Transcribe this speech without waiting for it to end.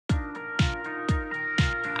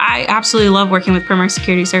I absolutely love working with Permar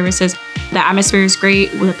Security Services. The atmosphere is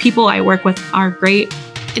great. The people I work with are great.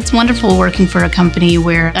 It's wonderful working for a company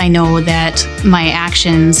where I know that my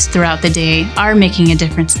actions throughout the day are making a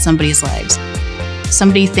difference in somebody's lives.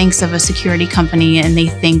 Somebody thinks of a security company and they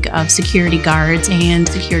think of security guards and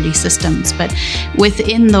security systems, but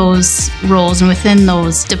within those roles and within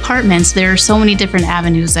those departments, there are so many different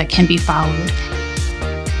avenues that can be followed.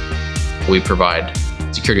 We provide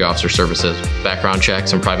security officer services, background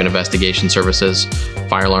checks and private investigation services,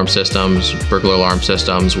 fire alarm systems, burglar alarm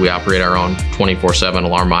systems. We operate our own 24/7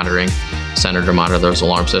 alarm monitoring center to monitor those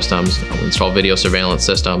alarm systems. We install video surveillance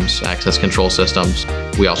systems, access control systems.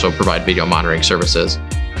 We also provide video monitoring services.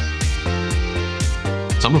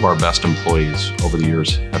 Some of our best employees over the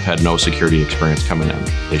years have had no security experience coming in.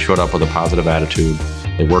 They showed up with a positive attitude,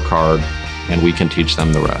 they work hard, and we can teach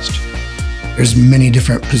them the rest. There's many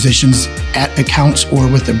different positions at accounts or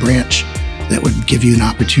with a branch that would give you an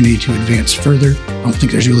opportunity to advance further. I don't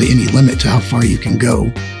think there's really any limit to how far you can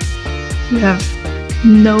go. You have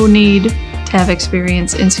no need to have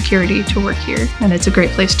experience in security to work here, and it's a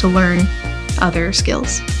great place to learn other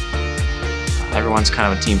skills. Everyone's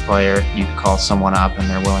kind of a team player. You can call someone up and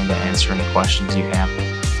they're willing to answer any questions you have.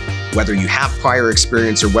 Whether you have prior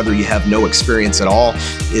experience or whether you have no experience at all,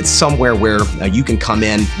 it's somewhere where you can come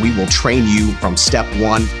in. We will train you from step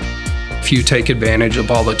one. If you take advantage of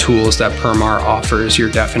all the tools that Permar offers, you're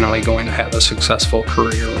definitely going to have a successful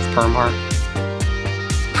career with Permar.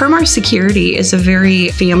 Permar Security is a very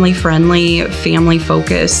family-friendly,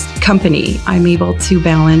 family-focused company. I'm able to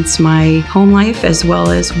balance my home life as well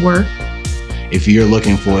as work. If you're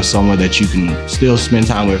looking for somewhere that you can still spend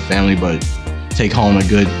time with family but take home a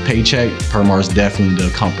good paycheck, Permar is definitely the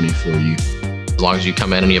company for you. As long as you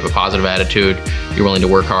come in and you have a positive attitude, you're willing to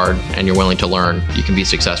work hard, and you're willing to learn, you can be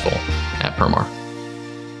successful at Permar.